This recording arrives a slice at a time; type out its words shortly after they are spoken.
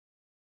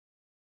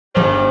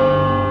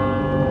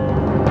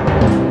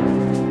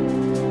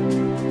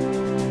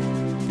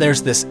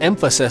there's this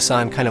emphasis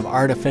on kind of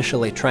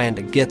artificially trying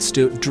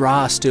to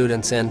draw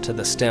students into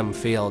the STEM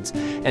fields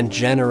and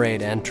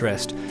generate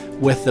interest,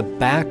 with the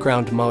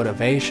background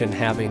motivation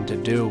having to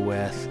do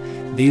with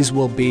these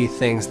will be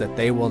things that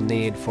they will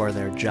need for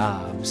their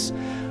jobs.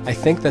 I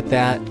think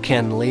that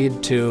can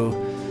lead to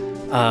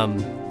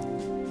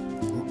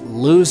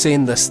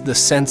losing the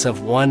sense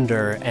of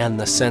wonder and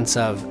the sense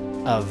of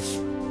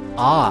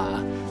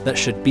awe that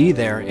should be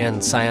there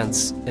in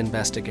science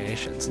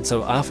investigations. And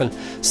so often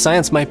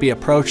science might be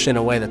approached in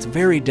a way that's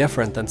very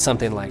different than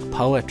something like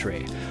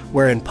poetry,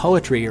 where in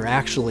poetry you're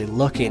actually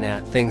looking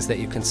at things that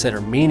you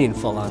consider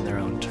meaningful on their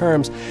own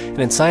terms.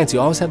 And in science you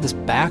always have this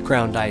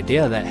background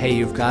idea that, hey,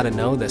 you've got to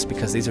know this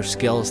because these are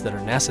skills that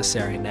are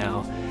necessary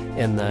now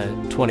in the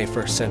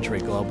 21st century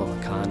global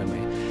economy.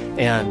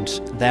 And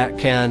that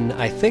can,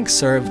 I think,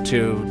 serve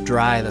to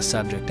dry the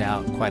subject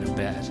out quite a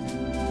bit.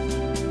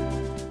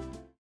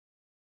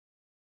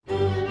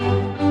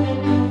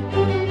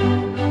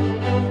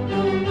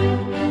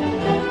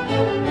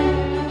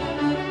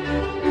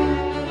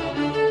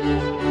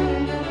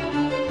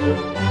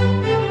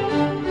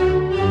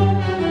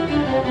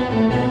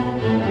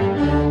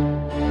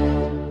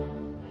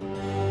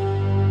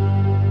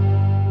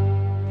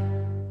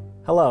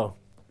 Hello,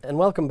 and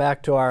welcome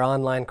back to our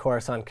online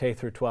course on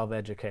K-12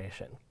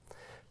 education.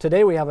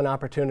 Today we have an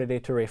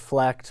opportunity to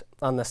reflect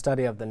on the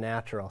study of the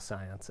natural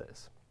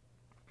sciences.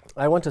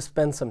 I want to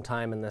spend some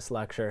time in this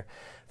lecture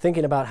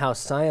thinking about how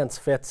science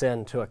fits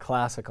into a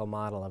classical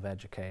model of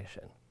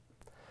education.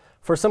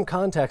 For some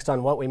context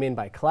on what we mean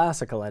by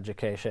classical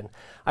education,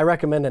 I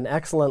recommend an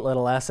excellent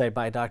little essay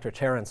by Dr.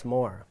 Terence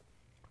Moore,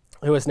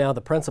 who is now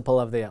the principal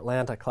of the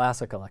Atlanta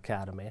Classical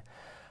Academy.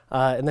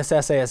 And this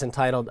essay is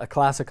entitled A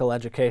Classical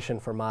Education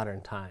for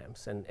Modern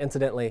Times. And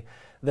incidentally,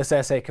 this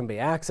essay can be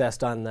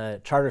accessed on the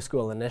Charter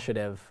School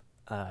Initiative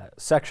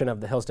section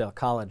of the Hillsdale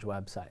College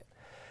website.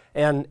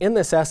 And in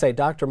this essay,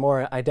 Dr.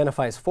 Moore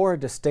identifies 4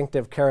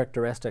 distinctive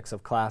characteristics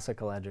of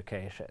classical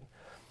education.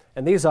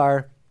 And these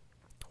are,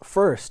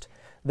 first,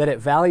 that it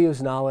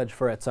values knowledge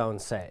for its own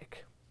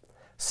sake.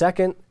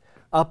 Second,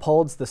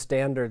 upholds the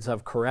standards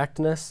of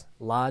correctness,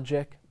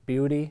 logic,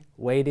 beauty,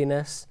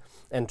 weightiness,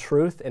 and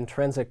truth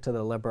intrinsic to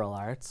the liberal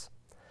arts.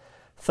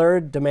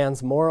 Third,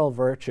 demands moral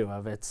virtue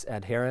of its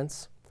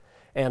adherents.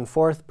 And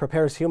fourth,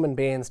 prepares human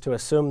beings to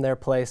assume their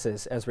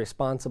places as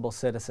responsible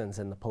citizens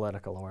in the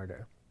political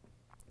order.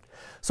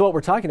 So what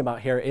we're talking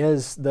about here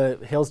is the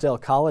Hillsdale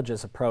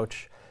College's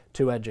approach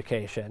to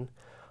education.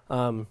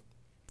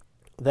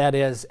 That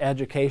is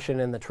education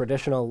in the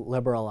traditional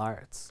liberal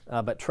arts,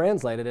 but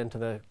translated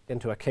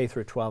into a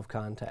K-12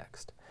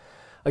 context.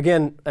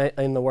 Again,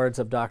 in the words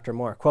of Dr.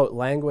 Moore, quote,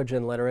 language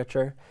and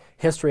literature,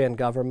 history and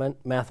government,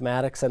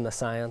 mathematics and the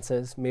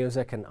sciences,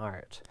 music and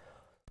art,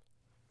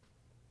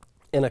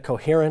 in a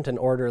coherent and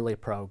orderly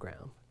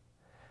program.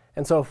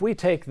 And so if we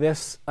take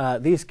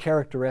these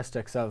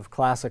characteristics of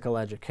classical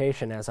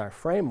education as our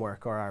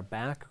framework or our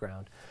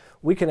background,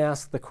 we can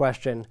ask the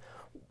question,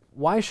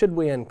 why should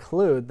we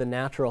include the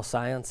natural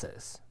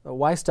sciences?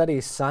 Why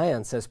study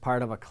science as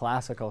part of a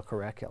classical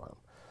curriculum?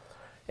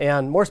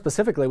 And more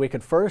specifically, we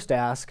could first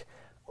ask,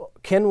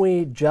 can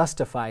we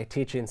justify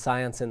teaching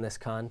science in this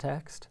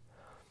context?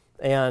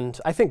 And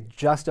I think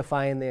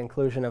justifying the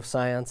inclusion of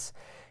science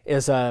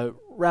is a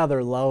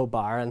rather low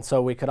bar, and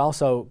so we could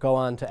also go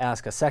on to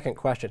ask a second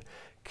question.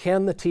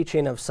 Can the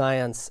teaching of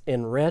science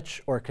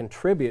enrich or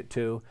contribute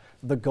to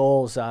the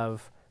goals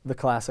of the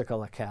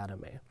Classical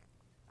Academy?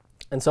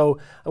 And so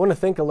I want to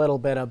think a little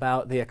bit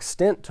about the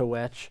extent to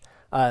which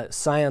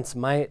science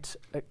might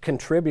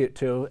contribute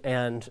to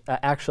and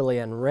actually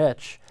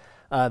enrich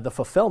the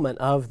fulfillment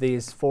of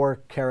these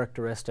 4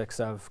 characteristics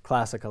of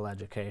classical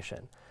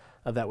education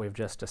that we've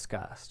just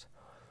discussed.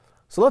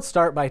 So let's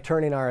start by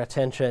turning our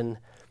attention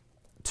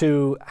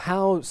to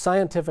how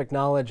scientific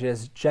knowledge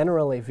is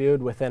generally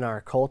viewed within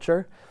our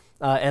culture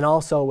and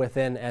also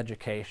within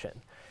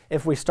education.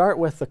 If we start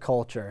with the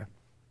culture,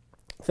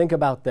 think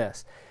about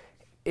this.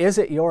 Is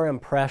it your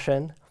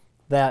impression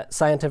that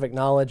scientific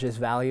knowledge is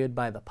valued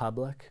by the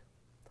public?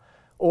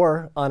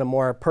 Or, on a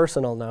more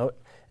personal note,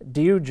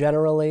 do you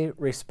generally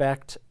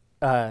respect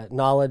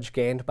knowledge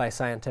gained by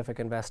scientific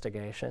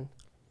investigation?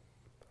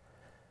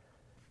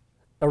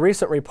 A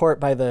recent report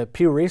by the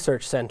Pew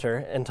Research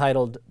Center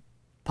entitled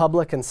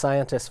Public and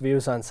Scientists'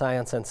 Views on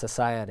Science and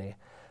Society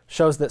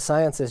shows that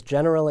science is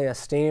generally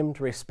esteemed,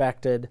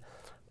 respected,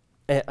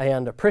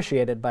 and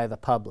appreciated by the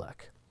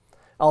public.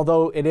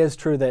 Although it is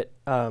true that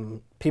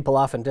people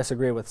often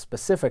disagree with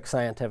specific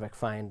scientific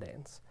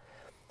findings,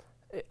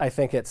 I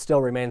think it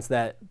still remains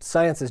that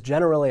science is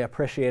generally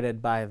appreciated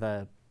by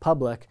the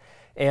public.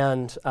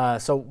 And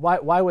so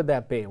why would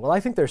that be? Well, I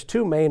think there's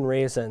 2 main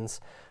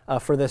reasons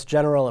for this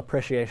general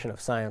appreciation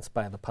of science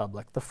by the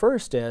public. The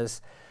first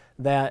is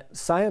that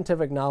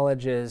scientific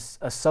knowledge is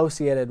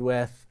associated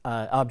with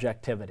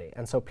objectivity.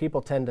 And so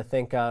people tend to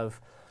think of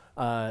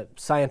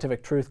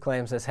scientific truth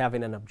claims as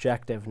having an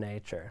objective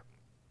nature,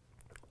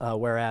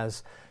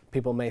 whereas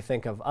people may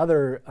think of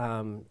other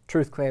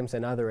truth claims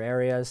in other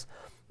areas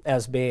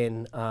as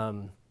being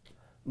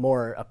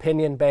more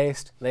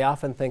opinion-based. They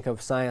often think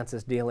of science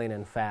as dealing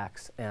in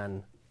facts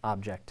and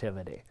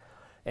objectivity.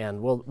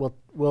 And we'll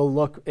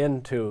look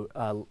into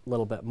a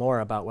little bit more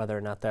about whether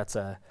or not that's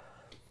a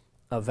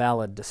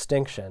valid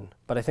distinction.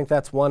 But I think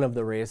that's one of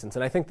the reasons.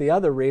 And I think the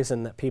other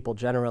reason that people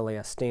generally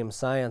esteem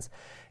science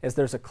is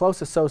there's a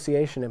close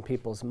association in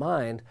people's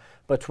mind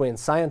between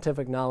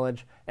scientific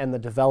knowledge and the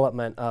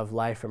development of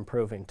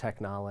life-improving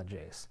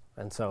technologies.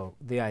 And so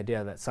the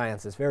idea that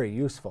science is very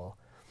useful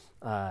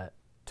to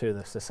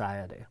the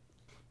society.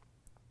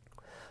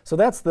 So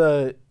that's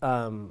the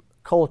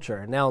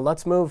culture. Now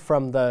let's move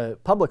from the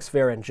public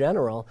sphere in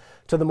general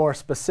to the more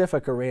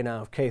specific arena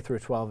of K through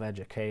 12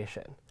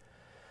 education.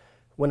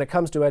 When it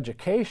comes to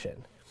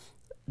education,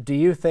 do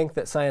you think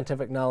that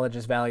scientific knowledge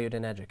is valued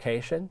in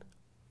education?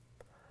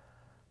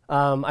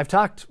 I've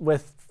talked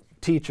with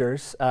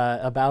teachers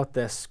about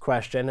this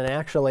question, and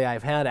actually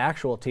I've had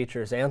actual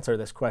teachers answer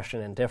this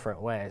question in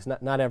different ways.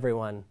 Not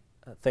everyone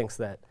thinks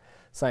that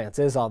science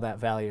is all that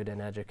valued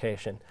in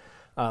education.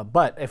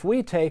 But if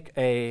we take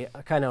a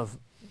kind of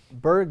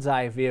bird's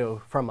eye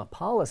view from a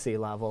policy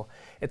level,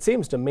 it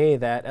seems to me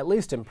that, at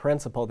least in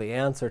principle, the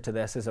answer to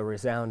this is a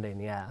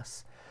resounding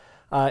yes.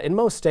 In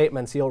most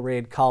statements, you'll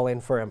read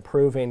calling for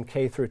improving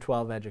K through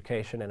 12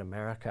 education in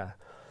America.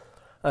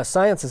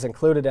 Science is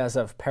included as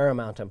of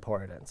paramount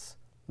importance.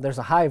 There's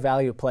a high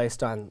value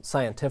placed on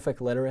scientific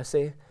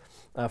literacy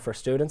for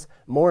students,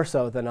 more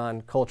so than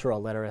on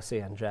cultural literacy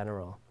in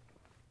general.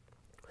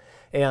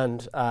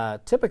 And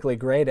typically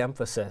great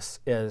emphasis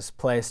is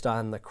placed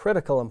on the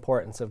critical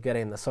importance of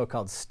getting the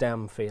so-called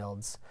STEM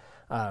fields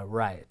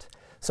right.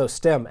 So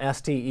STEM,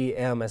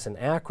 S-T-E-M, is an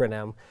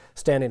acronym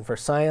standing for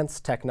science,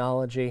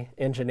 technology,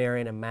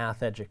 engineering, and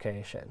math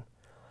education.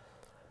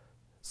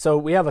 So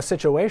we have a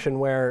situation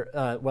where,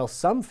 well,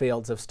 some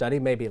fields of study,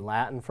 maybe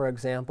Latin, for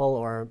example,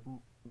 or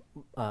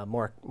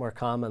more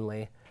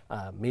commonly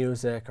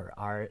music or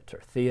art or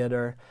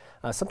theater,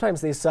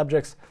 sometimes these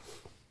subjects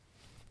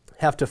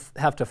have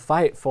to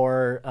fight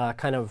for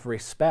kind of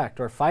respect,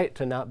 or fight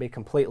to not be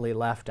completely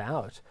left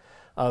out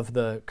of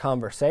the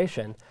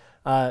conversation.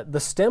 The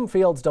STEM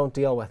fields don't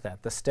deal with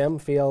that. The STEM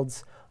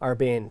fields are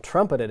being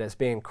trumpeted as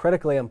being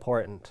critically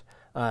important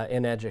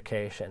in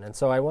education. And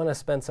so I want to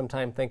spend some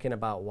time thinking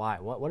about why.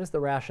 What is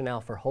the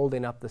rationale for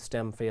holding up the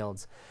STEM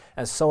fields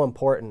as so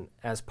important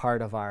as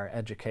part of our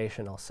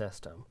educational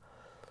system?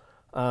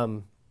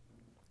 And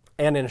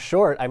in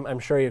short, I'm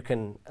sure you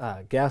can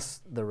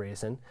guess the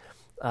reason.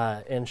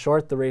 In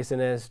short, the reason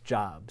is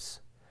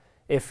jobs.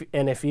 If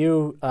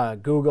you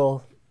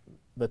Google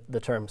the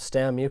term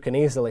STEM, you can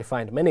easily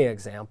find many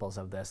examples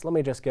of this. Let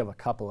me just give a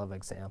couple of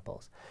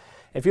examples.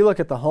 If you look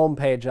at the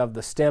homepage of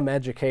the STEM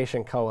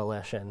Education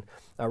Coalition,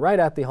 right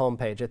at the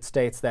homepage, it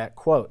states that,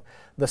 quote,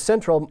 "The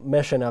central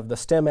mission of the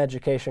STEM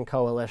Education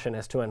Coalition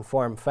is to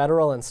inform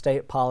federal and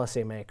state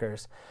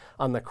policymakers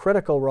on the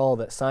critical role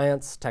that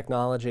science,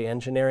 technology,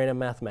 engineering, and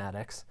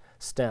mathematics,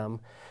 STEM,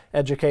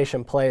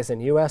 education plays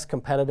in U.S.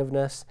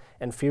 competitiveness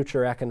and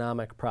future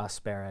economic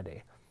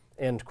prosperity."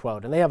 End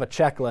quote. And they have a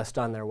checklist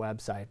on their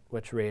website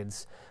which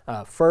reads,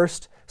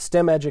 first,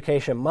 STEM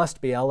education must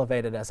be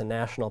elevated as a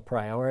national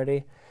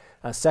priority.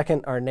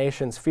 Second, our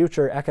nation's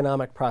future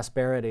economic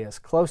prosperity is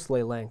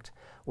closely linked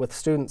with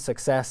student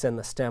success in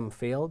the STEM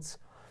fields.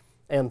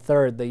 And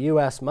third, the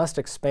U.S. must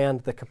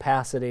expand the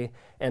capacity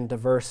and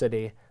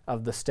diversity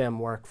of the STEM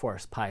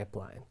workforce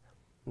pipeline.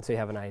 And so you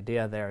have an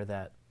idea there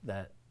that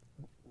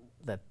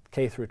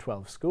K through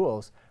 12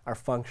 schools are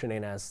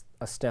functioning as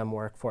a STEM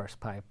workforce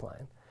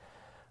pipeline.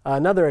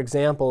 Another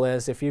example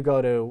is if you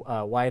go to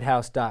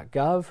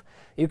whitehouse.gov,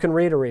 you can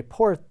read a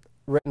report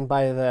written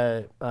by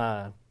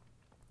the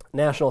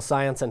National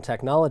Science and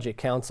Technology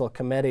Council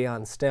Committee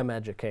on STEM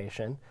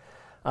Education.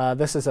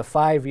 This is a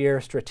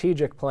 5-year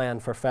strategic plan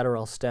for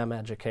federal STEM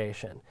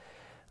education.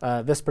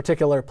 This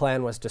particular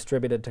plan was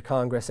distributed to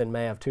Congress in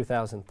May of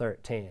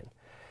 2013.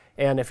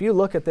 And if you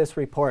look at this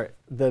report,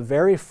 the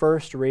very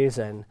first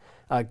reason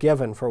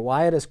given for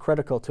why it is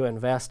critical to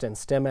invest in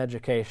STEM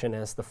education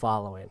is the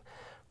following.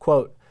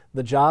 Quote,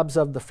 "The jobs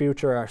of the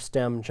future are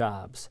STEM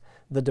jobs.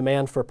 The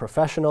demand for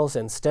professionals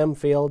in STEM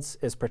fields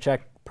is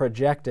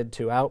projected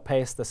to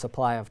outpace the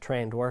supply of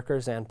trained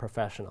workers and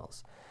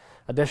professionals.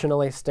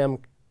 Additionally, STEM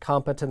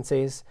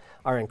competencies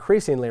are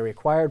increasingly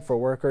required for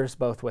workers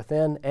both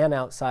within and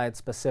outside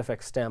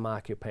specific STEM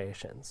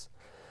occupations."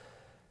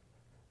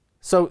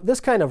 So this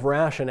kind of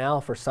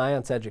rationale for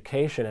science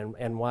education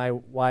and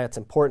why it's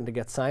important to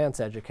get science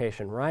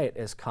education right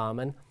is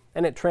common,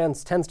 and it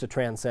tends to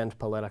transcend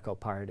political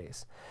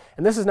parties.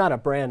 And this is not a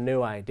brand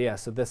new idea,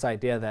 so this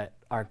idea that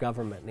our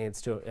government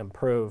needs to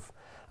improve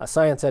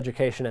science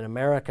education in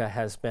America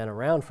has been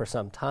around for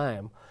some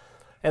time.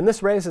 And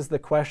this raises the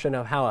question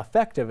of how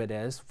effective it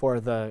is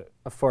for the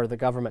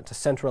government to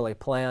centrally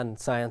plan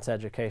science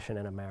education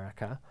in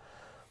America.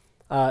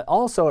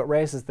 Also, it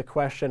raises the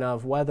question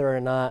of whether or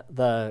not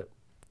the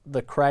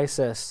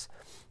crisis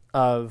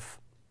of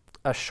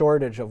a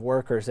shortage of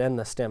workers in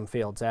the STEM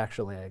fields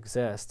actually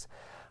exists.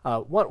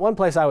 One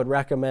place I would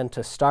recommend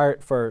to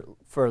start for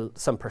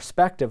some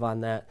perspective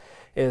on that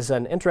is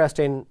an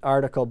interesting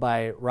article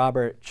by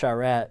Robert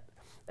Charette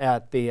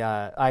at the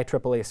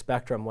IEEE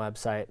Spectrum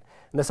website.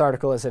 And this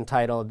article is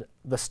entitled,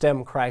 "The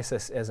STEM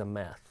Crisis is a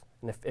Myth."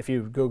 And if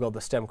you Google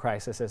 "the STEM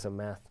crisis is a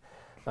myth,"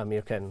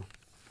 you can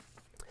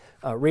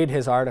read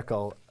his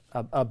article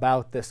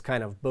about this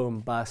kind of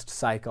boom-bust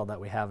cycle that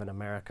we have in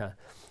America,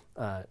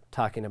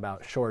 talking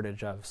about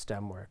shortage of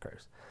STEM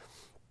workers.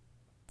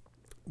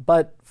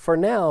 But for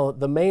now,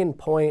 the main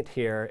point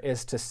here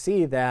is to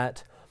see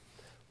that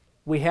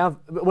we have,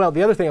 well,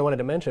 the other thing I wanted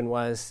to mention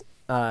was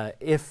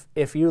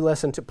if you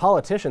listen to,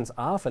 politicians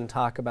often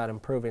talk about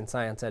improving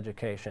science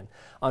education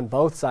on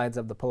both sides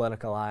of the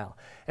political aisle.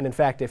 And in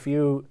fact, if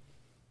you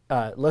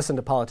listen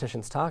to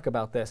politicians talk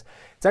about this,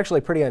 it's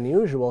actually pretty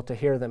unusual to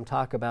hear them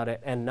talk about it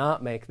and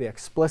not make the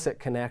explicit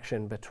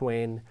connection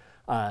between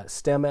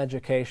STEM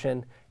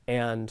education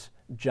and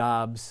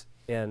jobs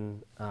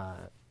in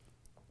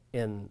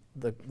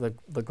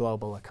the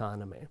global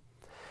economy.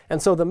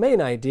 And so the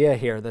main idea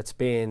here that's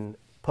being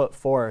put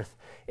forth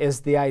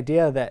is the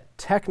idea that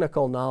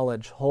technical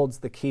knowledge holds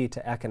the key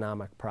to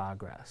economic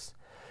progress.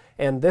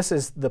 And this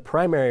is the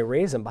primary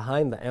reason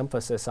behind the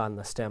emphasis on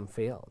the STEM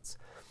fields.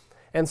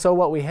 And so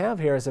what we have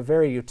here is a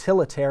very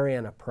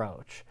utilitarian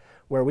approach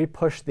where we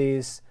push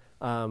these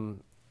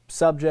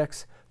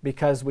subjects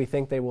because we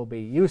think they will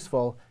be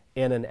useful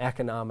in an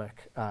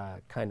economic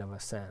kind of a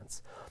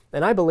sense.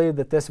 And I believe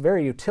that this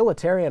very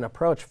utilitarian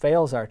approach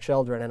fails our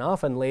children and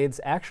often leads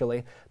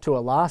actually to a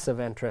loss of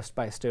interest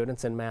by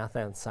students in math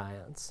and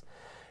science.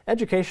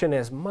 Education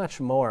is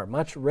much more,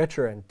 much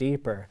richer and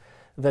deeper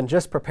than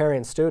just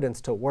preparing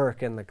students to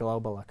work in the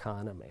global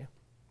economy.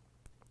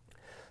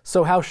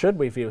 So how should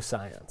we view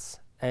science?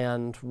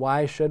 And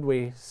why should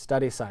we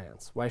study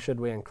science? Why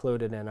should we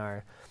include it in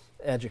our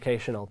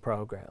educational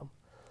program?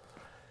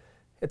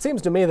 It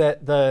seems to me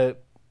that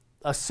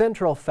a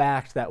central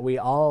fact that we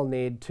all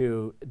need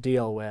to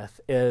deal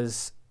with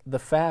is the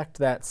fact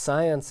that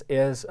science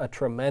is a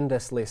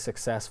tremendously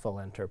successful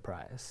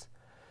enterprise.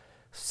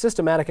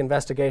 Systematic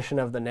investigation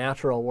of the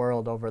natural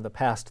world over the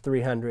past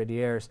 300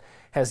 years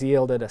has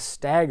yielded a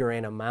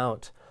staggering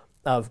amount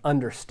of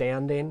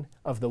understanding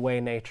of the way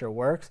nature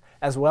works,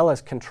 as well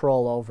as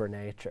control over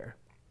nature.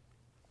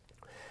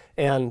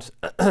 And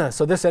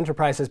so this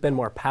enterprise has been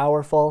more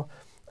powerful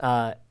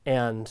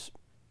and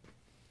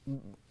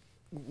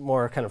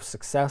more kind of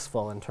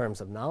successful in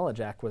terms of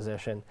knowledge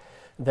acquisition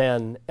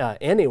than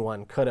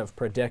anyone could have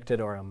predicted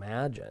or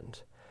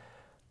imagined.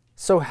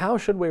 So how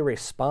should we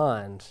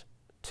respond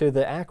to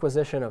the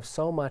acquisition of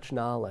so much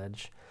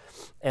knowledge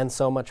and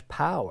so much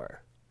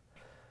power?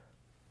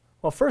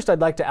 Well, first I'd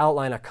like to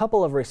outline a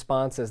couple of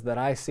responses that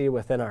I see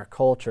within our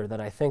culture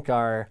that I think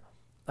are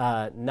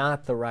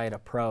not the right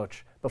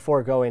approach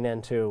before going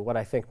into what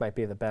I think might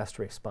be the best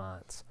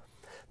response.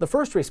 The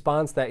first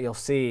response that you'll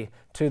see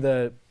to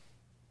the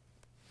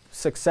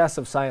success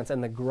of science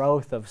and the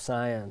growth of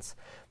science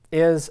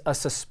is a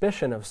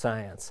suspicion of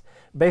science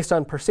based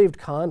on perceived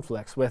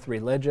conflicts with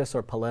religious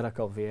or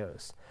political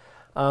views.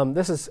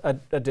 This is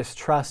a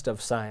distrust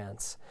of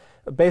science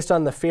based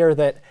on the fear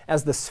that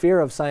as the sphere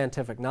of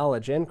scientific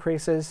knowledge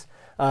increases,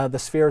 the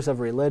spheres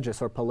of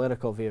religious or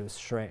political views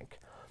shrink.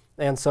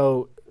 And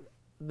so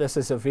this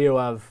is a view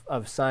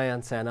of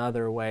science and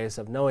other ways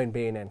of knowing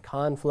being in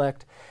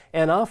conflict.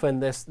 And often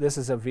this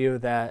is a view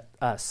that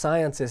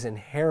science is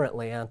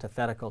inherently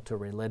antithetical to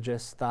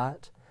religious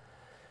thought.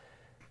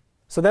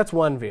 So that's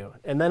one view.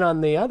 And then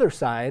on the other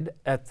side,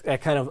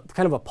 at kind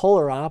of a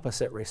polar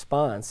opposite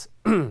response,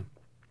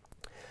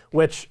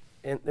 which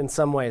in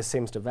some ways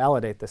seems to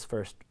validate this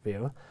first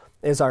view,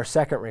 is our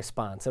second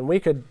response. And we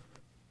could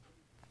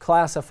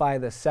classify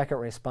this second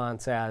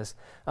response as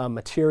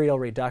material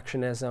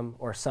reductionism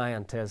or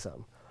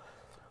scientism.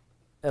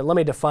 And let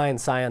me define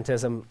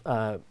scientism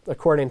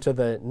according to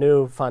the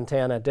New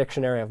Fontana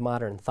Dictionary of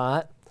Modern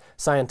Thought.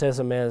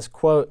 Scientism is,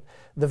 quote,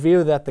 the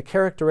view that the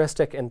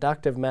characteristic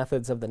inductive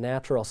methods of the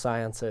natural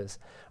sciences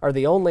are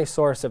the only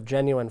source of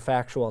genuine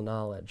factual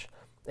knowledge,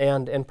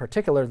 and in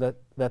particular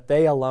that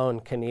they alone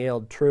can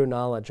yield true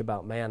knowledge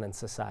about man and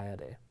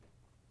society.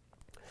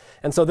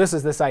 And so this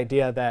is this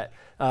idea that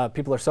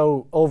people are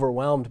so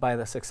overwhelmed by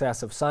the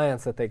success of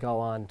science that they go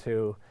on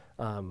to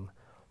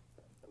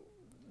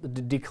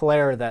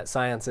declare that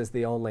science is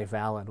the only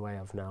valid way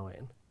of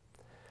knowing.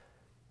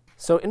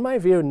 So in my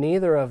view,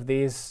 neither of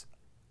these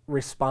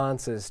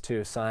responses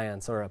to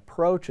science or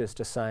approaches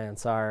to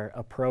science are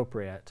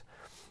appropriate.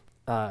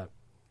 And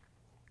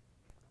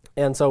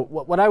so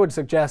what I would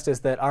suggest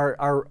is that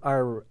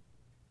our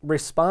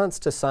response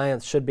to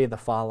science should be the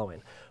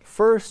following.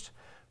 First,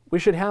 we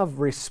should have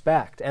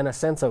respect and a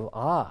sense of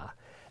awe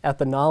at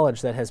the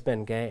knowledge that has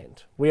been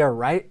gained. We are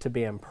right to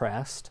be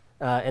impressed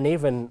and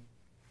even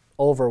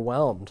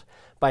overwhelmed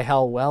by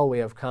how well we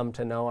have come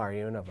to know our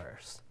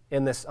universe.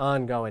 In this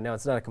ongoing, now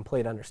it's not a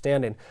complete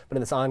understanding, but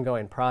in this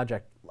ongoing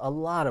project, a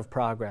lot of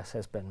progress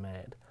has been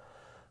made.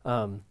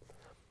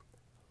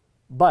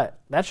 But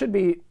that should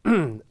be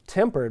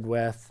tempered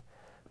with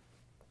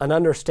an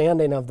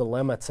understanding of the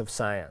limits of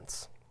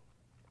science.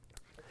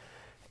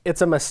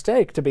 It's a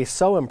mistake to be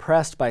so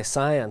impressed by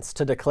science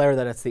to declare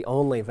that it's the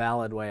only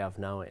valid way of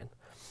knowing.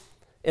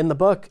 In the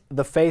book,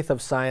 The Faith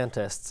of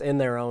Scientists, in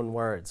Their Own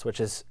Words, which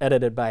is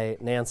edited by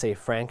Nancy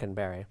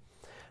Frankenberry,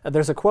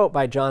 there's a quote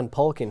by John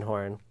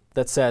Polkinghorne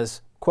that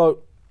says,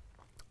 quote,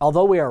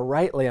 "Although we are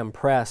rightly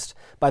impressed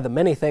by the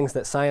many things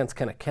that science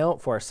can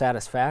account for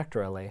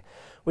satisfactorily,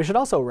 we should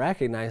also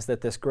recognize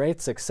that this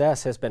great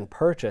success has been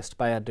purchased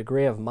by a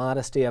degree of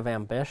modesty of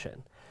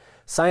ambition.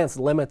 Science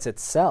limits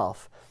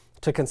itself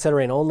to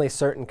considering only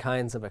certain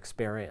kinds of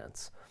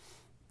experience."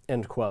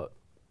 End quote.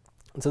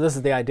 And so this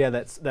is the idea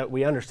that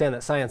we understand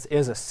that science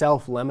is a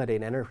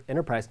self-limiting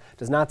enterprise,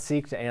 does not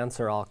seek to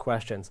answer all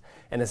questions,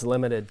 and is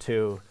limited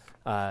to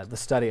the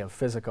study of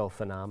physical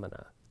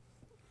phenomena.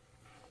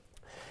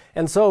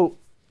 And so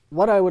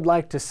what I would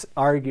like to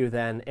argue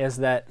then is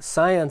that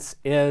science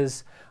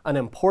is an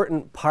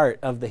important part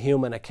of the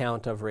human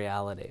account of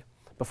reality.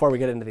 Before we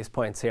get into these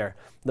points here,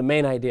 the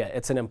main idea,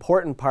 it's an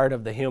important part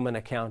of the human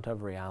account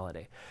of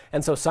reality.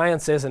 And so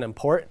science is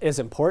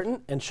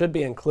important and should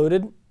be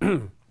included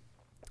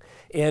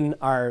in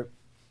our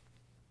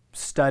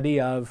study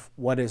of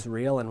what is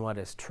real and what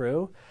is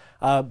true,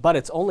 but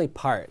it's only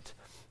part.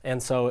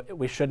 And so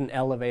we shouldn't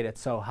elevate it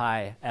so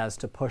high as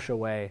to push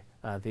away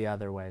the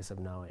other ways of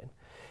knowing.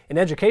 In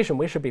education,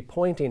 we should be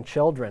pointing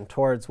children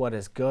towards what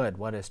is good,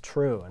 what is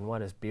true, and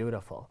what is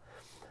beautiful.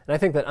 And I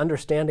think that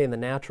understanding the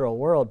natural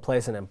world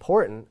plays an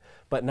important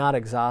but not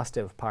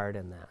exhaustive part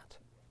in that.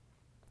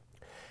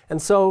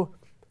 And so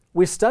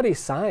we study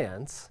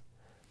science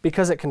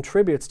because it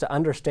contributes to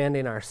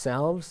understanding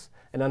ourselves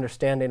and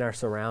understanding our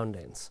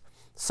surroundings.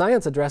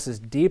 Science addresses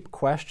deep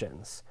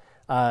questions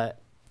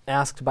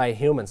asked by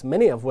humans,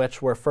 many of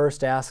which were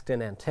first asked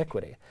in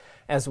antiquity,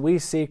 as we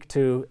seek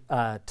to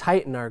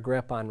tighten our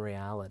grip on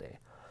reality.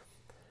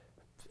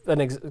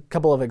 A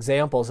couple of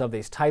examples of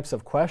these types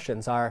of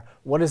questions are,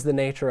 what is the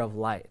nature of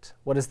light?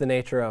 What is the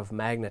nature of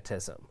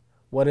magnetism?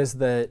 What is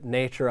the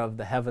nature of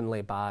the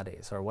heavenly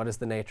bodies? Or what is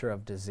the nature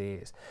of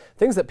disease?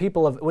 Things that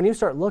people have, when you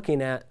start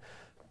looking at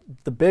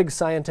the big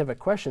scientific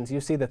questions,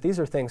 you see that these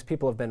are things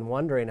people have been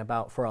wondering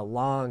about for a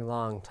long,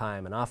 long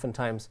time. And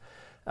oftentimes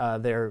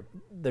they're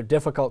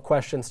difficult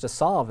questions to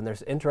solve, and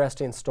there's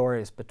interesting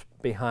stories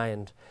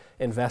behind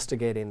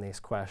investigating these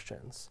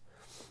questions.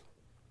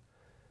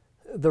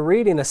 The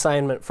reading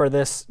assignment for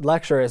this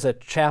lecture is a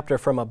chapter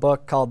from a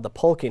book called The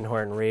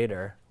Polkinghorne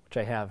Reader, which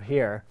I have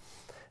here,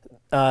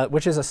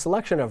 which is a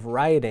selection of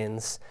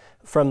writings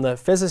from the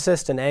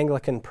physicist and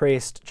Anglican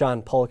priest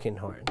John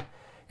Polkinghorne.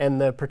 And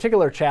the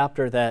particular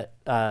chapter that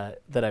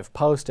I've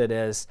posted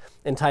is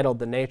entitled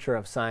The Nature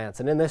of Science.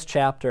 And in this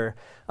chapter,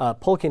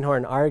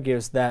 Polkinghorne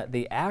argues that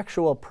the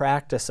actual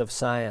practice of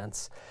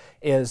science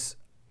is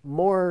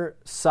more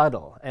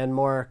subtle and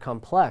more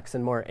complex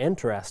and more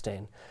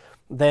interesting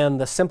than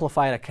the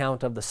simplified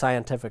account of the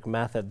scientific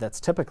method that's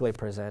typically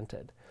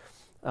presented.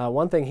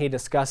 One thing he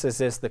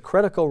discusses is the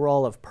critical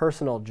role of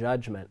personal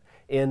judgment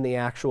in the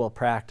actual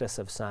practice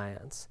of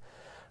science.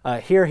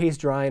 Here he's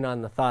drawing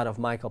on the thought of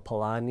Michael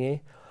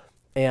Polanyi,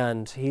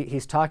 and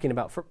he's talking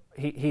about,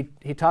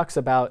 he talks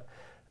about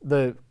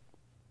the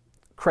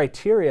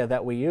criteria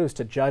that we use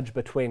to judge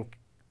between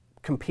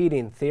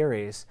competing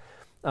theories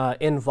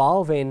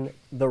involving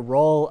the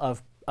role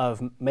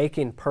of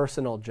making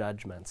personal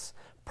judgments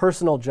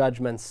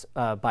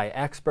by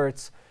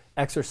experts,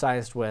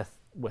 exercised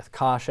with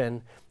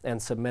caution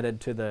and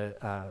submitted to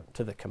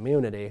the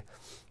community.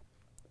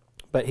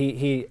 But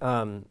he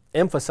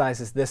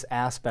emphasizes this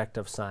aspect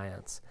of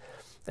science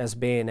as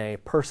being a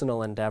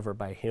personal endeavor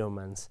by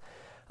humans.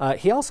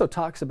 He also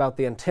talks about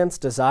the intense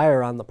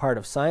desire on the part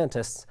of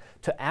scientists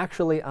to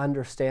actually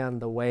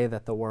understand the way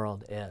that the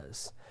world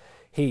is.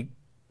 He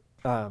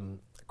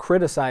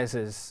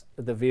criticizes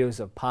the views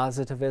of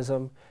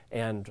positivism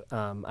and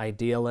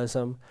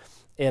idealism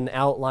in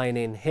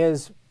outlining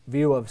his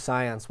view of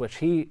science, which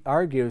he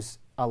argues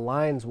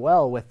aligns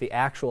well with the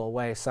actual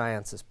way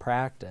science is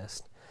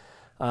practiced.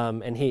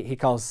 And he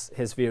calls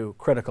his view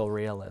critical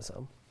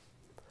realism.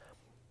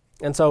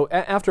 And so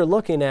after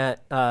looking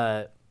at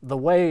the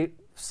way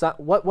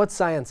what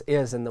science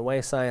is and the way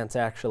science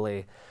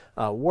actually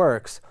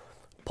works,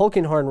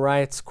 Polkinghorne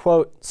writes,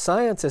 quote,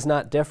 "Science is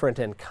not different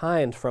in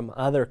kind from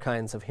other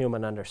kinds of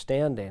human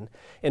understanding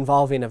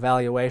involving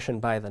evaluation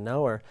by the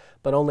knower,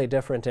 but only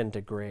different in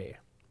degree,"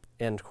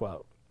 end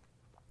quote.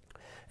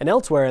 And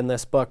elsewhere in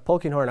this book,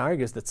 Polkinghorne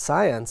argues that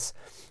science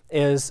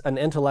is an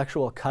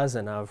intellectual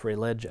cousin of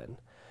religion.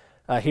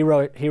 He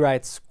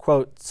writes,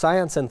 quote,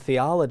 "Science and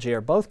theology are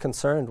both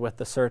concerned with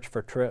the search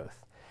for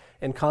truth.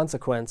 In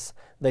consequence,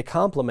 they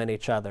complement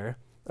each other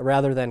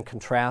rather than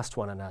contrast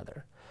one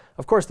another.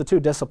 Of course, the two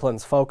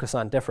disciplines focus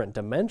on different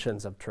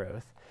dimensions of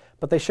truth,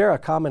 but they share a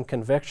common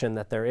conviction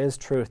that there is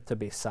truth to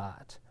be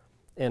sought,"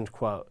 end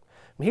quote.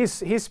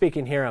 He's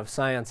speaking here of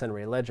science and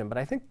religion, but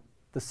I think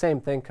the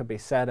same thing could be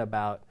said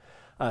about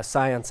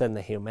science and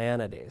the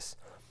humanities,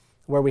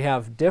 where we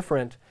have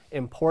different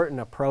important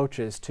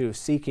approaches to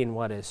seeking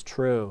what is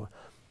true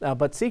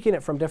but seeking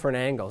it from different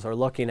angles, or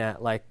looking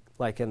at, like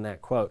in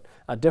that quote,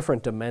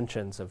 different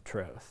dimensions of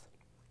truth.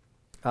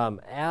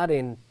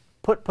 Adding,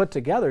 put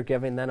together,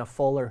 giving then a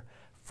fuller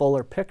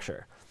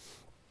picture.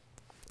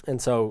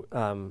 And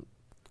so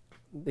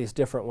these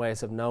different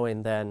ways of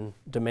knowing then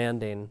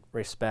demanding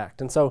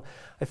respect. And so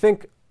I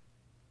think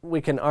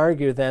we can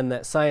argue then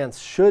that science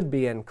should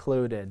be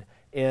included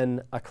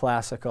in a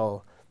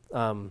classical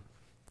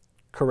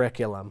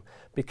curriculum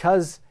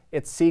because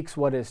it seeks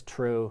what is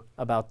true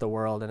about the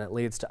world and it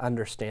leads to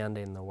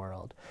understanding the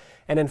world.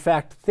 And in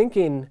fact,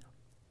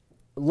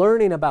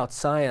 learning about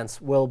science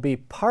will be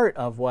part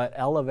of what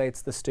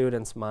elevates the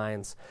students'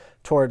 minds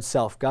towards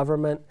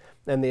self-government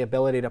and the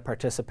ability to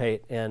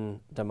participate in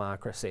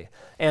democracy.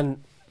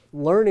 And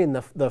learning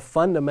the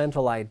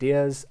fundamental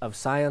ideas of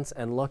science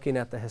and looking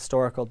at the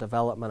historical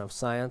development of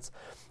science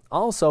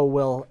also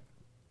will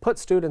put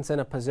students in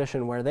a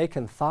position where they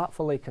can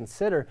thoughtfully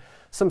consider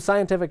some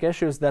scientific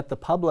issues that the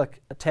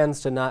public tends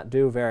to not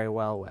do very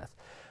well with.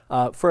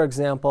 For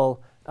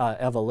example,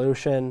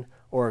 evolution,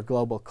 or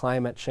global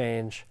climate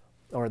change,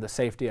 or the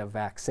safety of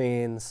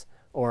vaccines,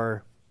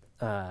 or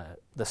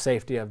the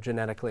safety of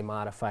genetically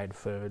modified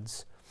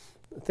foods,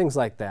 things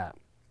like that.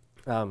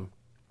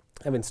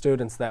 Having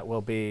students that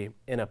will be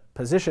in a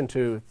position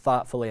to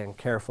thoughtfully and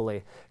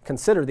carefully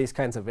consider these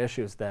kinds of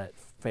issues that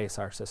face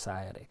our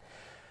society.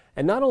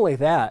 And not only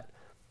that,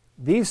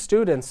 these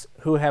students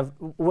who have,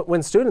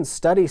 when students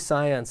study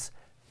science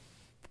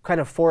kind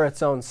of for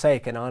its own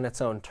sake and on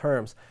its own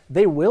terms,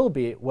 they will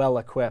be well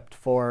equipped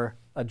for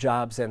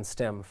jobs in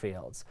STEM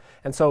fields.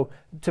 And so,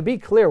 to be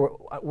clear,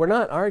 we're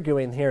not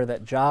arguing here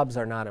that jobs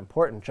are not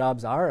important.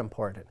 Jobs are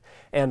important.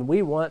 And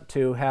we want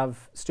to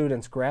have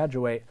students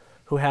graduate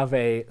who have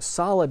a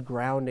solid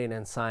grounding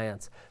in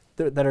science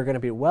that are going to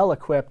be well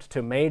equipped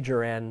to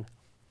major in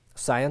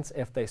science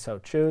if they so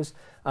choose,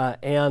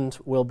 and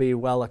will be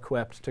well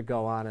equipped to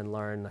go on and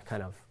learn the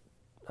kind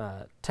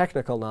of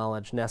technical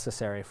knowledge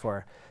necessary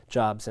for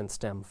jobs in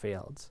STEM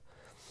fields.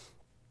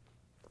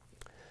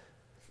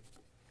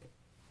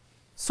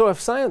 So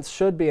if science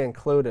should be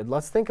included,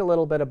 let's think a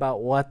little bit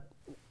about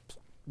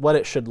what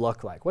it should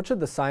look like. What should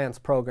the science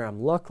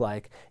program look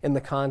like in the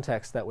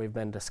context that we've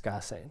been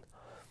discussing?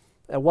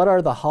 And what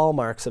are the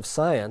hallmarks of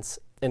science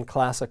in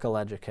classical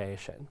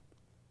education?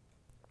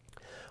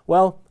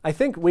 Well, I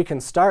think we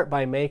can start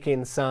by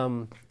making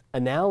some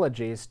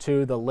analogies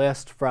to the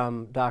list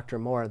from Dr.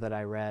 Moore that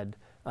I read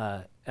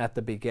at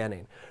the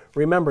beginning.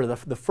 Remember,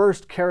 the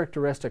first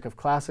characteristic of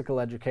classical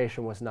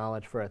education was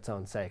knowledge for its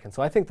own sake. And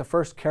so I think the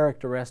first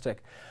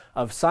characteristic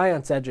of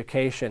science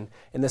education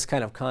in this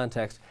kind of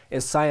context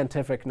is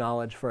scientific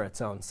knowledge for its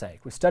own sake.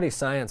 We study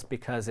science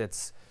because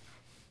it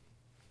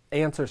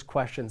answers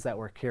questions that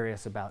we're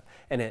curious about,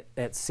 and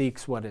it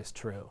seeks what is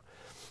true.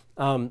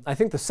 I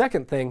think the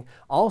second thing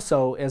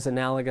also is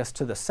analogous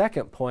to the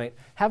second point,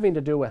 having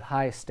to do with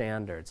high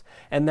standards.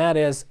 And that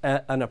is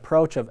an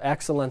approach of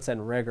excellence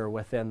and rigor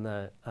within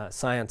the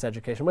science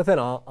education, within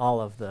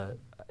all of the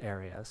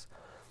areas.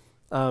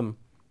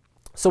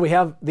 So we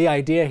have the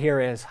idea here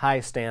is high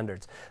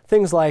standards.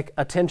 Things like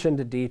attention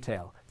to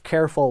detail,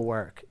 careful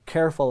work,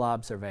 careful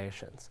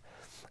observations.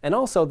 And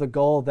also the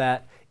goal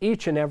that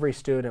each and every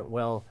student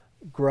will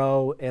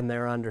grow in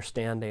their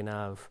understanding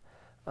of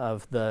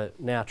the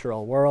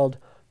natural world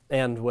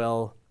and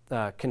will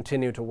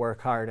continue to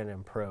work hard and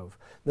improve.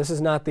 This is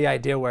not the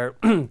idea where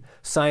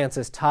science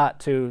is taught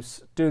to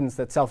students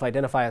that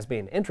self-identify as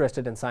being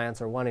interested in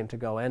science or wanting to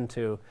go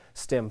into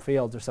STEM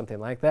fields or something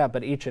like that,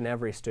 but each and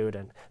every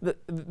student.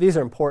 These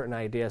are important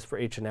ideas for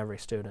each and every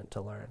student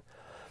to learn.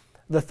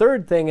 The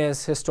third thing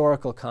is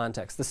historical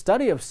context. The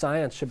study of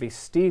science should be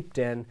steeped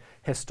in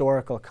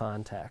historical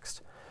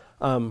context.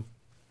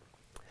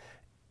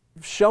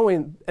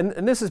 Showing,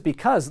 and this is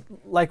because,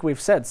 like we've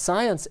said,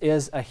 science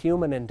is a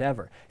human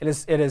endeavor. It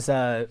is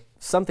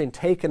something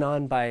taken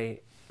on by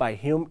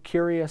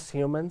curious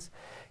humans,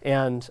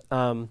 and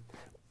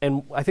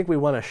I think we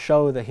want to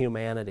show the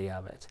humanity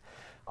of it.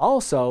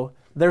 Also,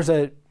 there's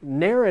a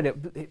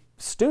narrative.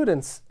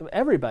 Students,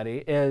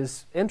 everybody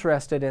is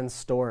interested in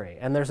story,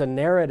 and there's a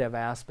narrative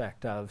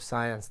aspect of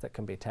science that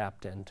can be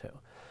tapped into.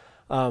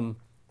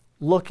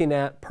 Looking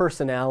at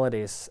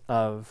personalities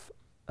of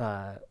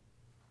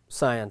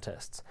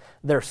scientists,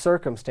 their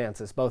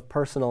circumstances, both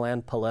personal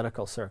and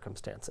political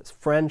circumstances,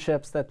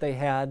 friendships that they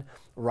had,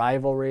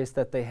 rivalries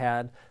that they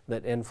had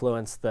that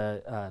influence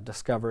the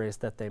discoveries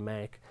that they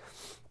make,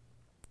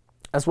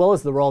 as well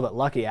as the role that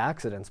lucky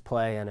accidents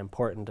play in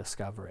important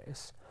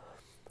discoveries.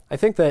 I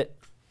think that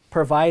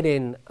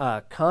providing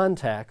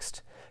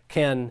context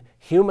can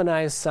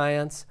humanize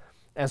science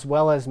as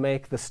well as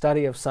make the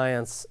study of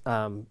science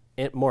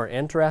more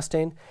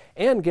interesting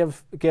and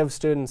give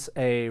students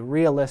a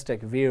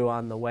realistic view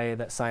on the way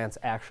that science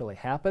actually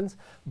happens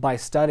by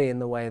studying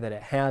the way that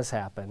it has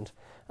happened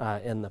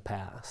in the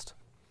past.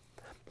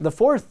 The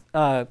fourth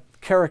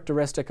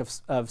characteristic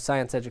of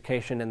science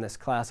education in this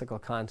classical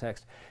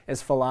context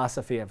is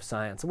philosophy of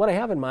science. What I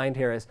have in mind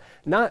here is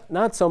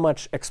not so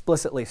much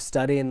explicitly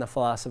studying the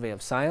philosophy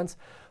of science,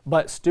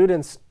 but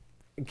students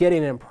getting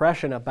an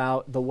impression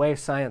about the way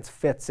science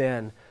fits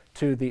in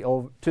to the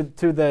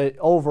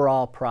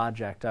overall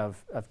project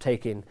of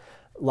taking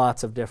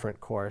lots of different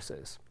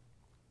courses.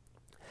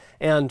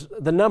 And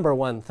the number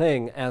one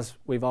thing, as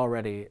we've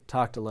already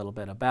talked a little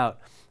bit about,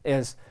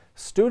 is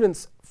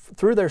students,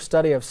 through their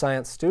study of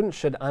science, students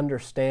should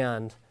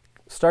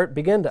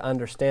begin to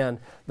understand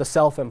the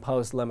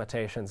self-imposed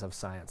limitations of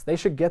science. They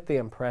should get the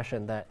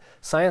impression that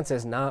science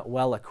is not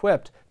well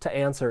equipped to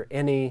answer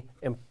any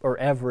or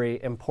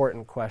every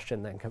important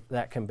question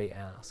that can be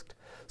asked.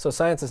 So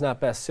science is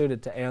not best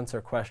suited to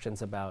answer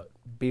questions about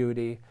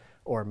beauty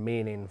or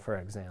meaning, for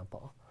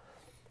example.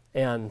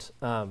 And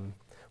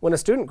when a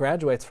student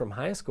graduates from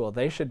high school,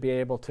 they should be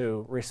able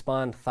to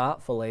respond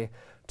thoughtfully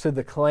to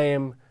the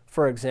claim,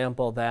 for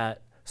example,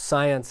 that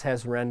science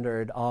has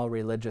rendered all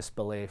religious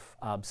belief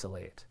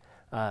obsolete.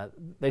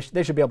 They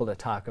should be able to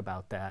talk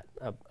about that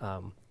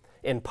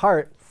in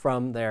part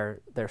from their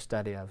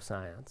study of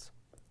science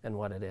and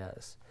what it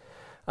is.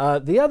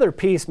 The other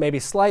piece, maybe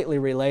slightly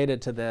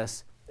related to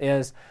this,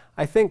 is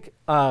I think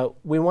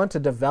we want to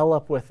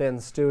develop within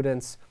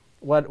students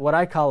what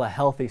I call a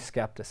healthy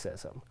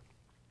skepticism.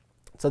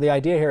 So the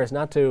idea here is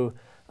not to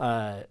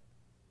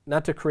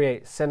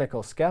create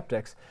cynical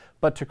skeptics,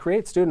 but to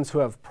create students who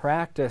have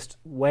practiced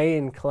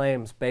weighing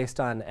claims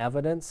based on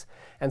evidence,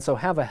 and so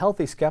have a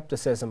healthy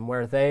skepticism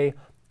where they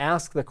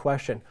ask the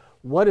question,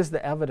 what is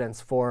the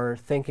evidence for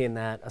thinking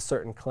that a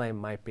certain claim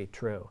might be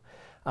true?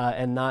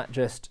 And not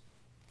just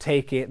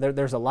taking,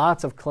 there's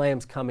lots of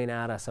claims coming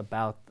at us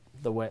about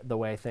the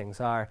way things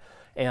are,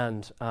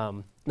 and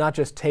not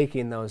just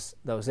taking those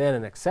in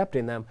and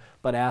accepting them,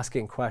 but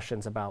asking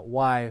questions about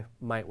why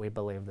might we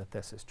believe that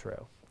this is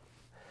true.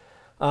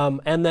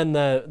 And then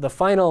the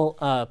final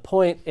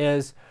point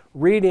is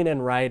reading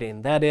and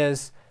writing. That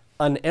is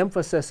an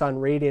emphasis on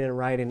reading and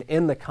writing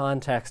in the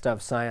context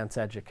of science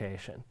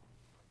education.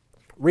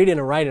 Reading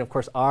and writing, of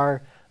course,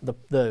 are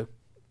very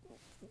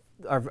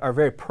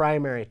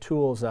primary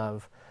tools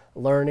of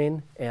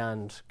learning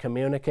and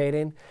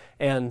communicating,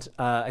 and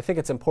I think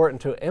it's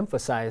important to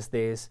emphasize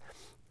these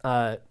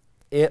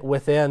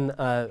within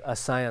a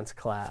science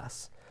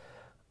class.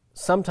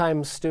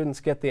 Sometimes students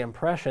get the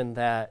impression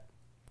that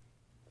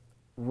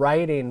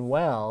writing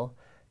well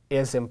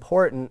is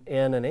important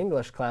in an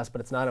English class,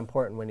 but it's not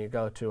important when you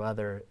go to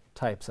other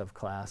types of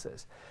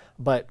classes.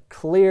 But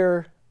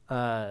clear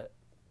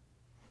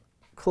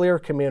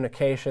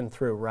communication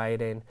through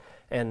writing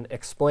and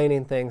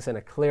explaining things in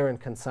a clear and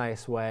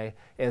concise way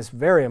is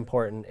very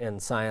important in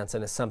science,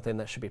 and is something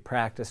that should be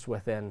practiced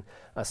within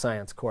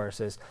science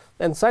courses.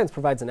 And science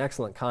provides an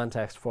excellent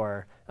context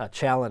for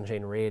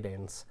challenging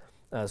readings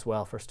as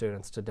well for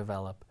students to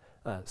develop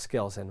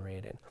skills in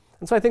reading.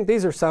 And so I think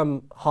these are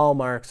some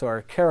hallmarks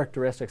or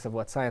characteristics of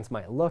what science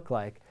might look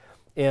like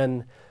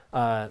in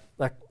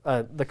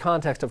the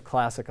context of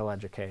classical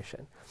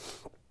education.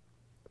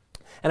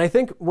 And I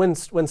think when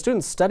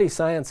students study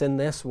science in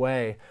this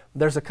way,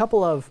 there's a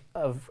couple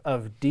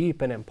of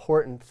deep and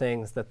important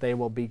things that they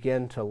will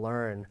begin to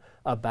learn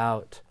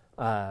about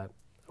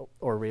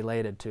or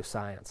related to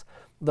science.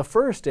 The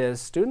first is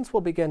students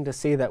will begin to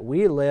see that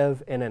we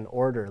live in an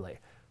orderly,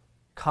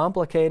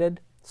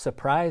 complicated,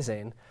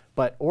 surprising,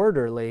 but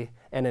orderly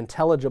and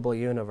intelligible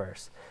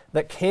universe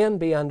that can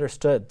be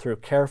understood through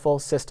careful,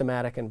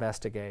 systematic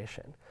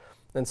investigation.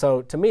 And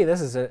so to me,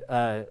 this is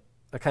a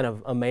kind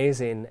of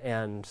amazing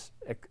and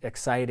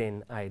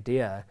exciting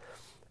idea,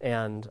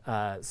 and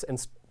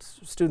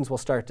students will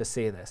start to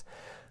see this.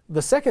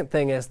 The second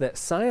thing is that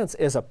science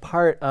is a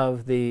part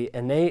of the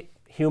innate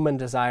human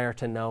desire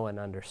to know and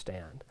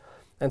understand.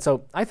 And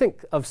so I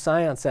think of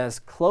science as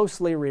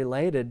closely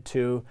related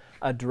to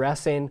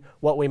addressing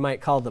what we might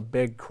call the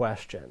big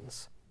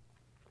questions.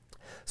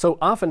 So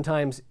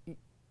oftentimes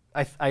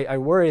I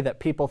worry that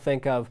people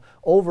think of,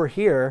 over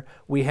here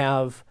we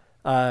have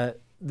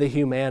the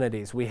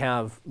humanities, we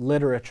have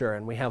literature,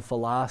 and we have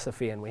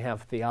philosophy, and we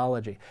have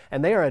theology,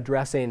 and they are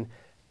addressing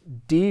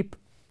deep,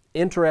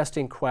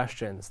 interesting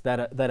questions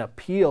that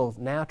appeal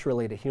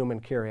naturally to human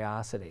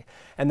curiosity.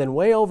 And then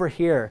way over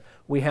here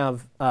we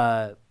have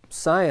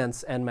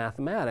science and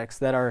mathematics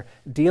that are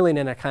dealing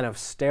in a kind of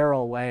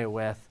sterile way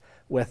with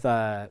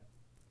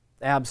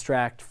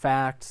abstract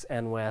facts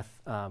and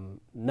with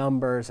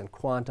numbers and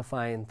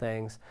quantifying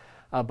things.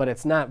 But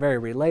it's not very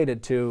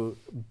related to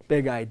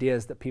big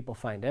ideas that people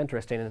find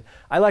interesting. And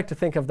I like to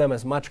think of them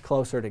as much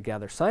closer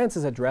together. Science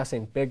is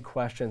addressing big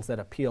questions that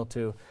appeal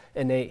to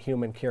innate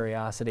human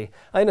curiosity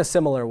in a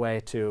similar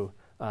way to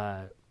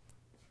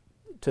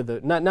the,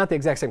 not the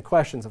exact same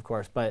questions, of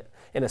course, but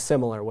in a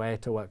similar way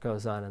to what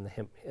goes on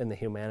in the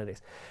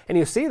humanities. And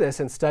you see this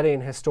in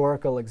studying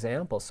historical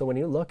examples. So when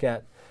you look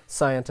at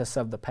scientists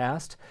of the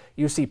past,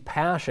 you see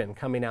passion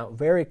coming out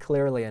very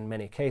clearly in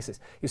many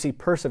cases. You see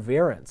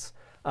perseverance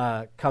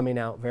coming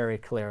out very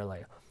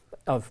clearly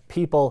of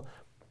people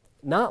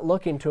not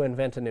looking to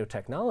invent a new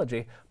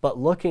technology, but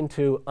looking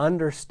to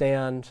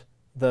understand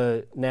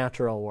the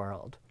natural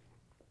world.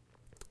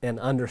 and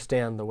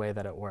understand the way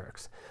that it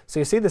works. So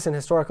you see this in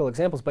historical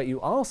examples, but you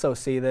also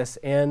see this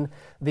in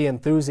the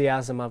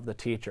enthusiasm of the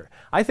teacher.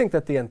 I think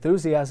that the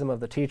enthusiasm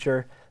of the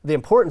teacher, the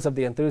importance of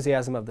the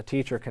enthusiasm of the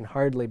teacher can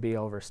hardly be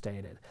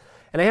overstated.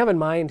 And I have in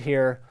mind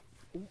here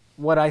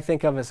what I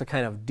think of as a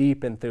kind of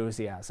deep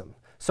enthusiasm.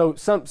 So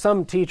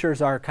some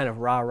teachers are kind of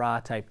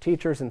rah-rah type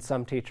teachers, and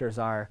some teachers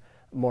are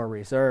more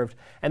reserved.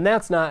 And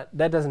that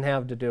doesn't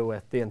have to do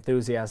with the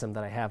enthusiasm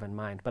that I have in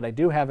mind. But I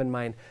do have in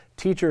mind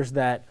teachers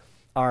that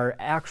are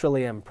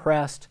actually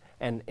impressed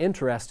and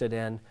interested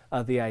in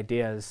the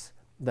ideas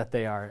that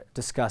they are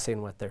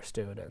discussing with their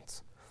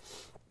students.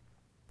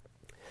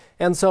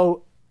 And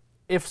so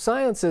if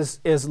science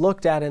is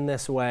looked at in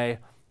this way,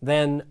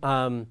 then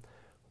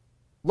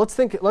let's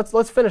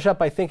finish up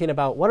by thinking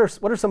about what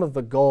are some of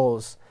the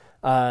goals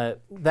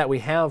that we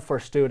have for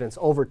students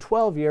over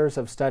 12 years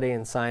of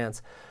studying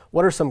science.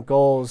 What are some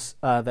goals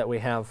that we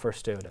have for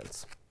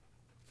students?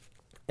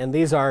 And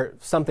these are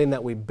something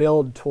that we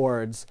build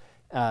towards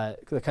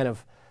the kind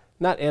of,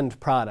 not end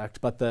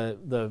product, but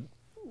the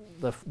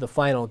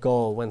final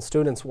goal when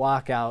students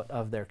walk out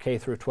of their K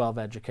through 12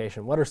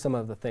 education. What are some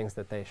of the things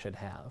that they should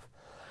have?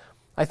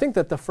 I think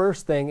that the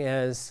first thing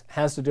has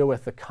to do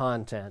with the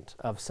content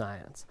of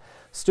science.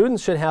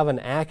 Students should have an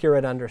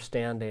accurate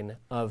understanding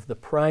of the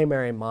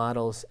primary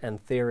models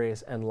and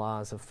theories and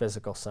laws of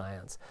physical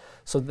science.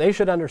 So they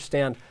should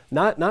understand,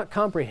 not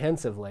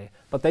comprehensively,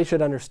 but they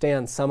should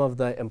understand some of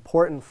the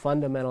important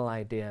fundamental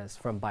ideas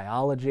from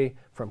biology,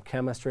 from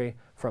chemistry,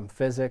 from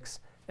physics,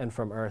 and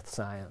from earth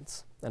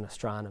science and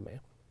astronomy.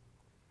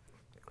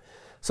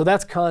 So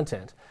that's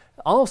content.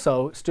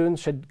 Also,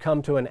 students should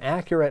come to an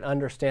accurate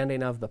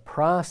understanding of the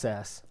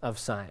process of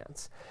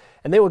science.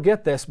 And they will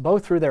get this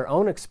both through their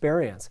own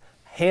experience,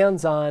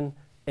 hands-on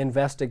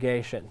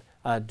investigation,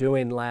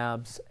 doing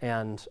labs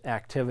and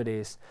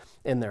activities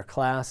in their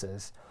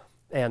classes,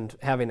 and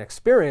having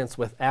experience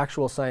with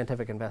actual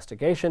scientific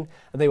investigation.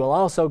 They will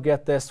also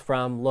get this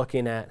from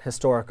looking at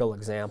historical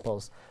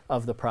examples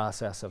of the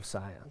process of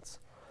science.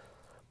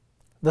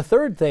 The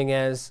third thing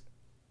is,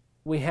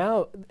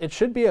 it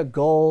should be a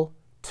goal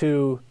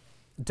to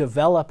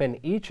develop in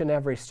each and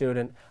every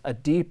student a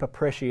deep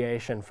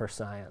appreciation for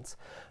science.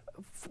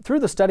 Through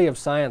the study of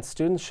science,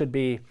 students should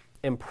be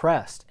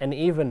impressed and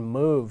even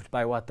moved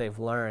by what they've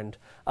learned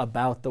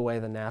about the way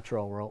the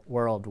natural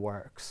world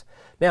works.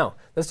 Now,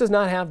 this does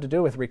not have to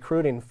do with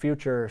recruiting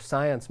future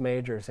science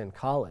majors in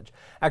college.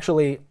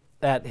 Actually,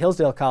 at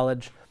Hillsdale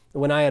College,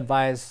 when I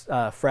advise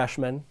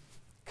freshmen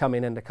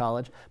coming into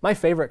college, my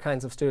favorite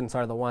kinds of students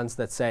are the ones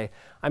that say,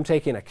 I'm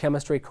taking a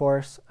chemistry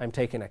course, I'm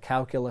taking a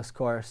calculus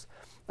course,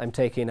 I'm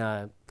taking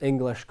an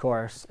English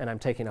course, and I'm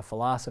taking a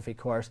philosophy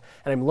course,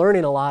 and I'm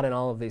learning a lot in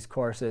all of these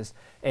courses,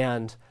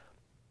 and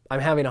I'm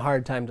having a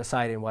hard time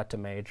deciding what to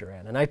major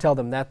in. And I tell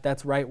them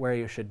that's right where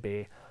you should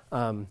be.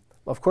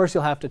 Of course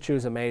you'll have to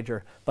choose a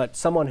major, but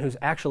someone who's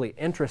actually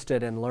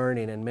interested in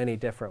learning in many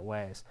different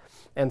ways.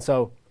 And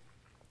so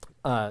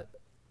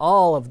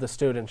all of the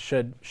students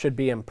should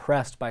be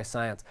impressed by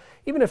science,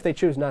 even if they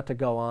choose not to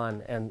go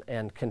on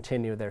and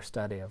continue their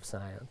study of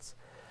science.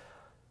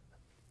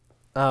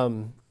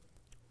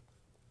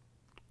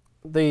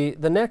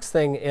 The next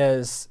thing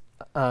is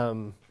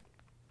the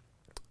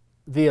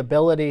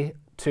ability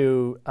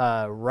to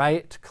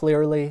write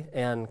clearly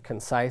and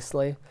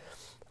concisely.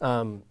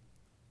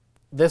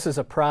 This is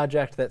a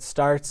project that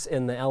starts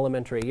in the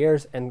elementary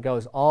years and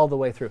goes all the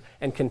way through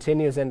and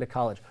continues into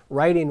college.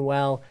 Writing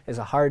well is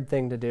a hard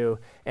thing to do,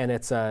 and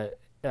it's a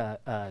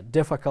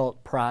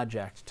difficult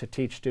project to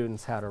teach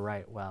students how to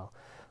write well.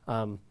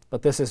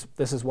 But this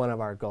is one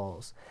of our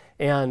goals.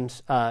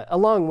 And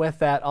along with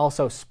that,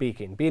 also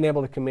speaking, being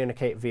able to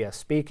communicate via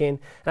speaking.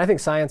 And I think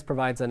science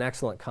provides an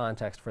excellent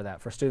context for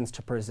that, for students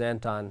to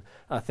present on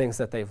things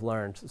that they've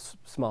learned,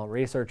 small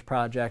research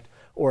project,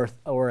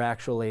 or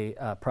actually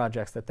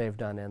projects that they've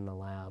done in the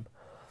lab.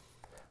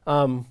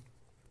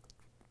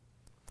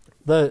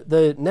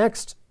 The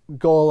next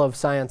goal of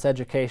science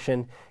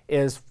education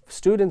is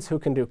students who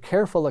can do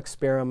careful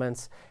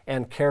experiments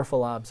and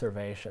careful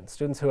observation.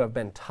 Students who have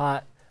been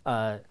taught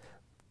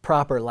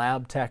proper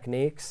lab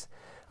techniques,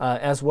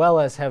 as well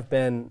as have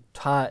been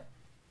taught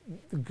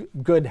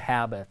good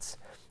habits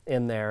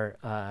in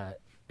their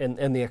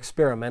in the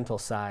experimental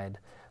side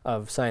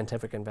of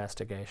scientific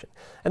investigation.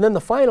 And then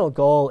the final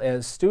goal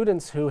is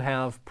students who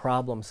have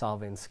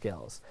problem-solving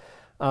skills.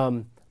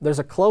 There's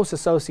a close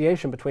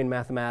association between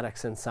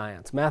mathematics and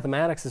science.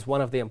 Mathematics is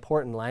one of the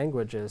important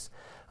languages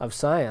of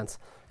science,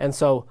 and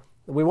so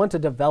we want to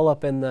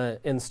develop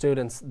in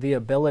students the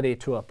ability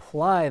to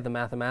apply the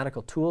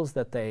mathematical tools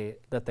that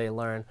they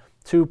learn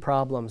to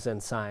problems in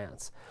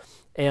science.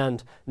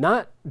 And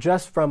not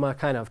just from a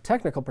kind of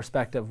technical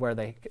perspective where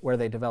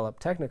they develop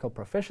technical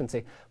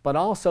proficiency, but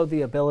also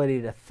the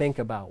ability to think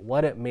about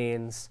what it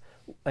means,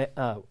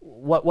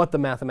 what the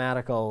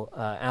mathematical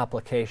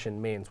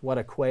application means, what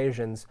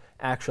equations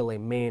actually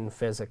mean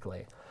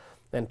physically.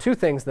 And two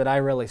things that I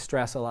really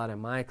stress a lot in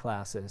my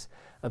classes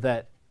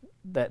that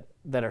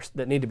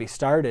need to be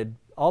started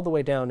all the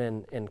way down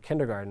in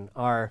kindergarten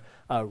are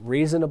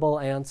reasonable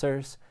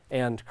answers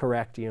and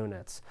correct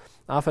units.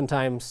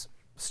 Oftentimes,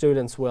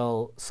 students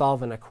will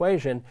solve an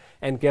equation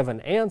and give an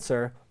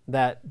answer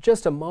that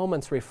just a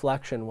moment's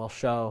reflection will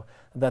show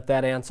that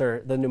that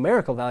answer, the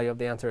numerical value of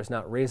the answer, is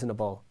not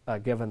reasonable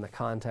given the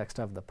context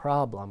of the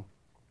problem.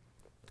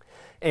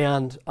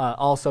 And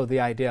also the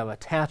idea of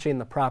attaching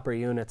the proper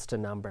units to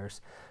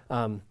numbers.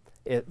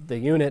 The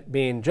unit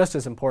being just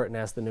as important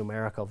as the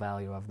numerical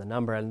value of the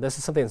number. And this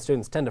is something that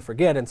students tend to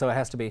forget, and so it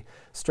has to be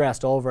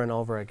stressed over and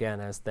over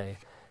again as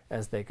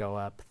they go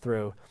up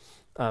through,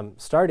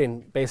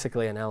 starting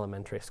basically in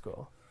elementary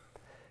school.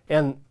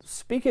 And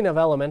speaking of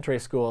elementary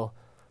school,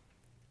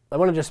 I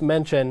want to just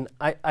mention,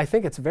 I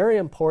think it's very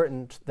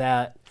important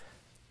that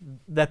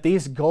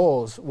these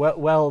goals,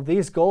 well,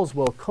 these goals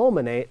will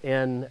culminate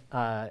in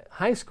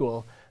high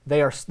school.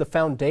 They are the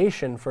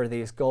foundation for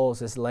these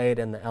goals is laid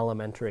in the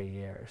elementary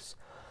years.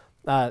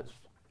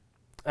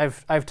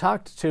 I've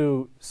talked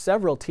to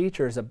several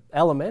teachers,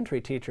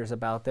 elementary teachers,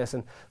 about this,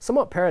 and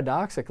somewhat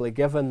paradoxically,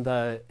 given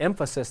the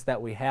emphasis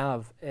that we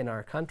have in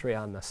our country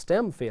on the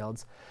STEM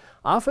fields,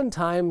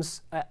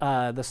 oftentimes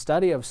the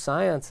study of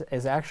science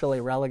is actually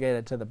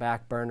relegated to the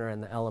back burner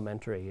in the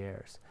elementary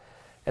years.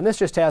 And this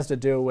just has to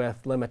do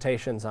with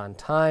limitations on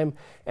time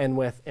and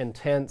with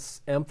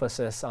intense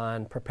emphasis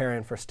on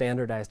preparing for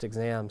standardized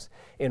exams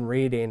in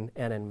reading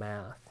and in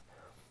math.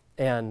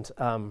 And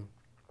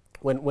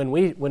when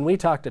we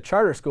talk to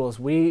charter schools,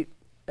 we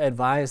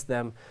advise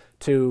them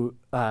to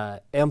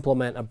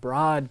implement a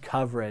broad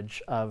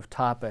coverage of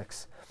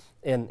topics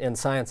in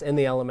science in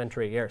the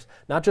elementary years.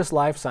 Not just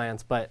life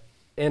science, but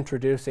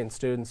introducing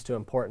students to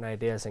important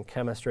ideas in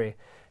chemistry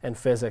and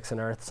physics and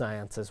earth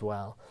science as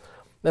well.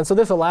 And so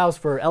this allows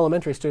for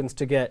elementary students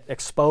to get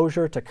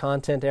exposure to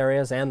content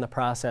areas and the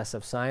process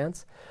of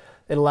science.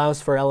 It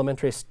allows for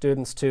elementary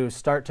students to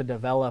start to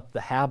develop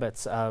the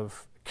habits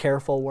of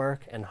careful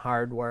work and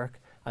hard work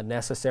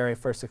necessary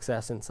for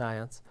success in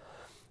science.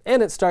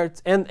 And it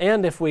starts, and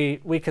if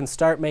we can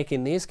start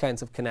making these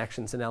kinds of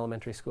connections in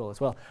elementary school as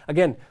well.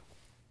 Again,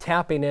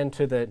 tapping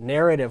into the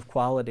narrative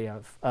quality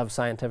of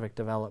scientific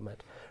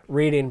development,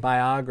 reading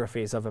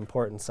biographies of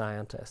important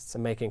scientists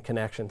and making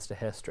connections to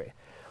history.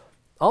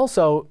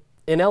 Also,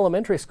 in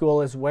elementary school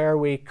is where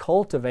we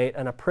cultivate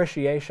an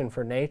appreciation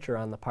for nature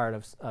on the part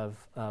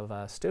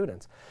of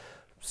students.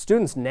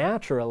 Students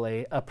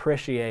naturally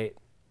appreciate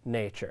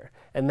nature,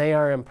 and they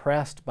are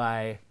impressed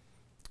by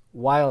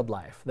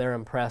wildlife. They're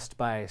impressed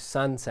by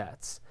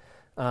sunsets.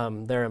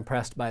 They're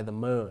impressed by the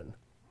moon.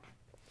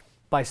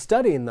 By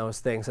studying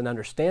those things and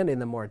understanding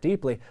them more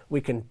deeply,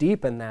 we can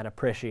deepen that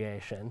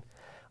appreciation.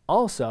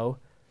 Also,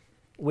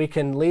 we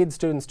can lead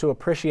students to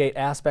appreciate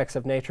aspects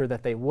of nature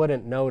that they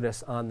wouldn't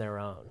notice on their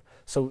own.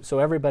 So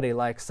everybody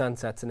likes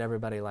sunsets and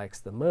everybody likes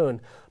the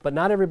moon, but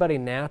not everybody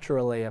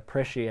naturally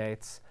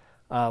appreciates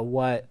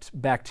what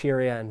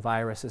bacteria and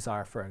viruses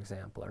are, for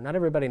example. Or not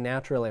everybody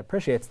naturally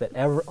appreciates that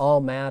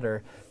all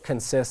matter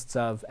consists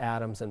of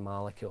atoms and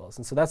molecules.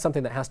 And so that's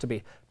something that has to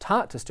be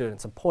taught to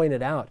students and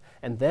pointed out,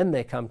 and then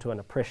they come to an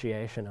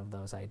appreciation of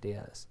those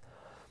ideas.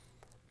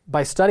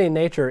 By studying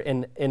nature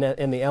in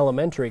the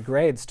elementary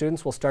grades,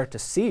 students will start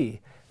to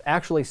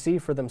actually see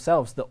for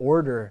themselves the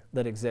order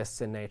that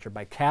exists in nature.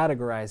 By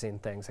categorizing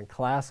things and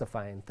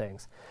classifying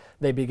things,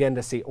 they begin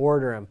to see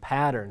order and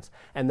patterns,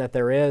 and that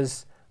there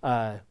is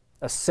a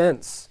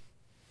sense,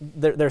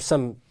 there's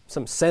some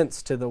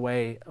sense to the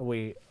way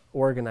we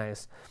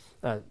organize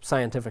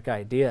scientific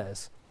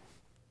ideas.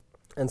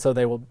 And so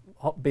they will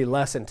be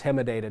less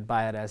intimidated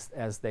by it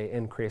as they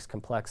increase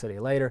complexity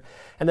later.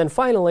 And then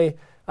finally,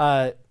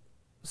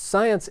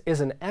 science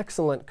is an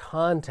excellent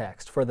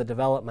context for the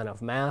development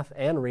of math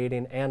and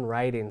reading and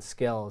writing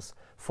skills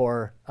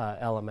for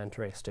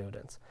elementary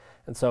students.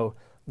 And so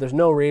there's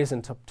no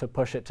reason to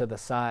push it to the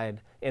side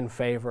in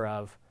favor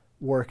of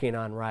working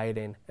on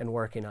writing and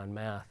working on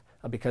math,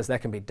 because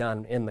that can be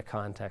done in the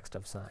context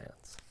of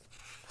science.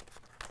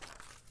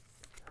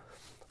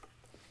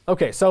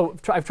 Okay, so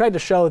I've tried to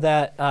show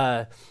that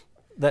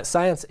that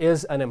science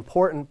is an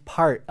important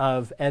part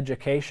of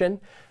education,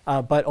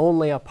 but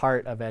only a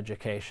part of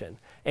education.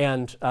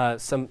 And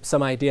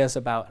some ideas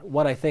about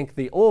what I think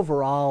the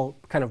overall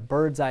kind of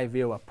bird's eye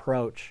view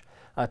approach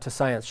to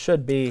science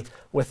should be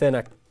within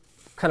a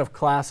kind of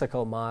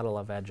classical model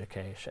of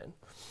education.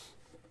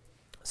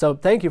 So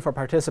thank you for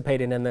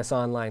participating in this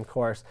online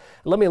course.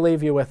 Let me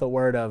leave you with a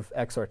word of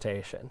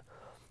exhortation.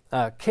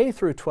 K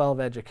through 12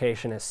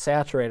 education is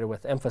saturated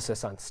with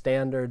emphasis on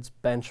standards,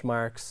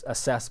 benchmarks,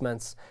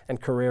 assessments, and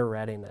career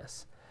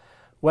readiness.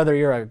 Whether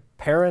you're a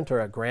parent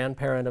or a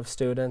grandparent of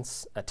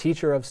students, a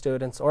teacher of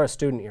students, or a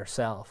student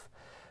yourself,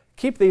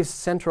 keep these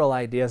central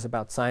ideas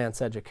about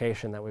science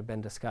education that we've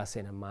been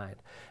discussing in mind.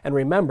 And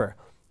remember,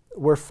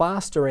 we're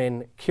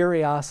fostering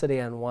curiosity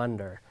and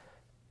wonder,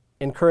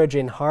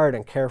 encouraging hard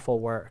and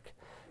careful work,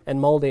 and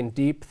molding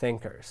deep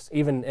thinkers,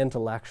 even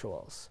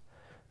intellectuals.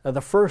 Now,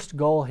 the first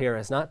goal here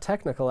is not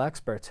technical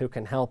experts who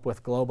can help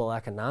with global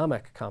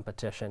economic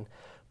competition,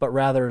 but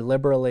rather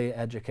liberally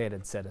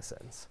educated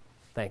citizens.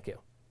 Thank you.